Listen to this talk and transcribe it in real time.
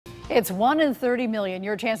It's 1 in 30 million,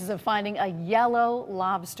 your chances of finding a yellow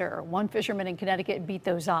lobster. One fisherman in Connecticut beat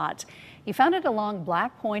those odds. He found it along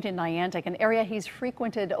Black Point in Niantic, an area he's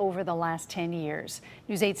frequented over the last 10 years.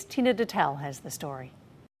 News 8's Tina Detel has the story.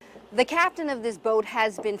 The captain of this boat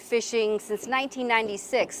has been fishing since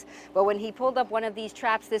 1996, but when he pulled up one of these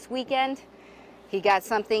traps this weekend, he got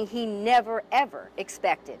something he never, ever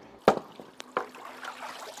expected.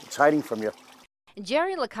 It's hiding from you.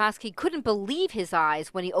 Jerry Lakoski couldn't believe his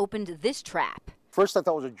eyes when he opened this trap. First I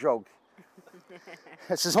thought it was a joke.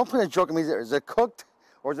 I says, don't put a joke. I mean, is it cooked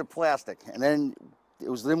or is it plastic? And then it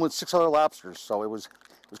was in with 6 other lobsters, so it was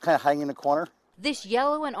kind of hanging in the corner. This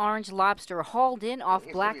yellow and orange lobster hauled in off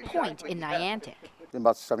Black Point in Niantic. In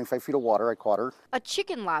about 75 feet of water, I caught her. A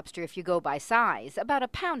chicken lobster if you go by size, about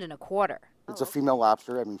 1.25 pounds. It's a female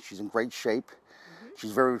lobster. I mean, she's in great shape.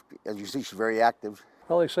 She's very, as you see, she's very active.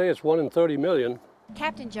 Well, they say it's 1 in 30 million.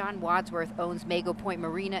 Captain John Wadsworth owns Mago Point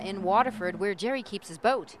Marina in Waterford, where Jerry keeps his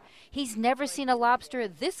boat. He's never seen a lobster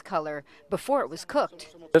this color before it was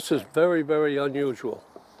cooked. This is very, very unusual.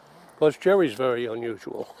 Plus, Jerry's very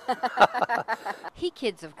unusual. He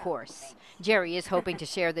kids, of course. Jerry is hoping to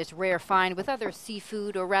share this rare find with other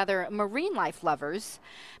seafood, or rather marine life lovers.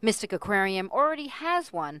 Mystic Aquarium already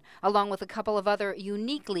has one, along with a couple of other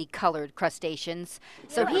uniquely colored crustaceans.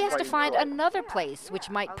 So he has to find another place which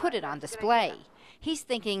might put it on display. He's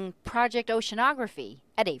thinking Project Oceanography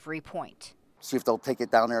at Avery Point. See if they'll take it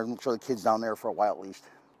down there and show the kids down there for a while at least.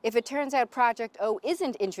 If it turns out Project O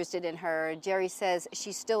isn't interested in her, Jerry says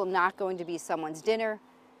she's still not going to be someone's dinner.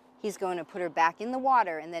 He's going to put her back in the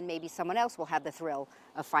water, and then maybe someone else will have the thrill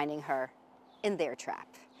of finding her in their trap.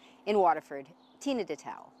 In Waterford, Tina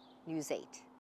Detel, News 8.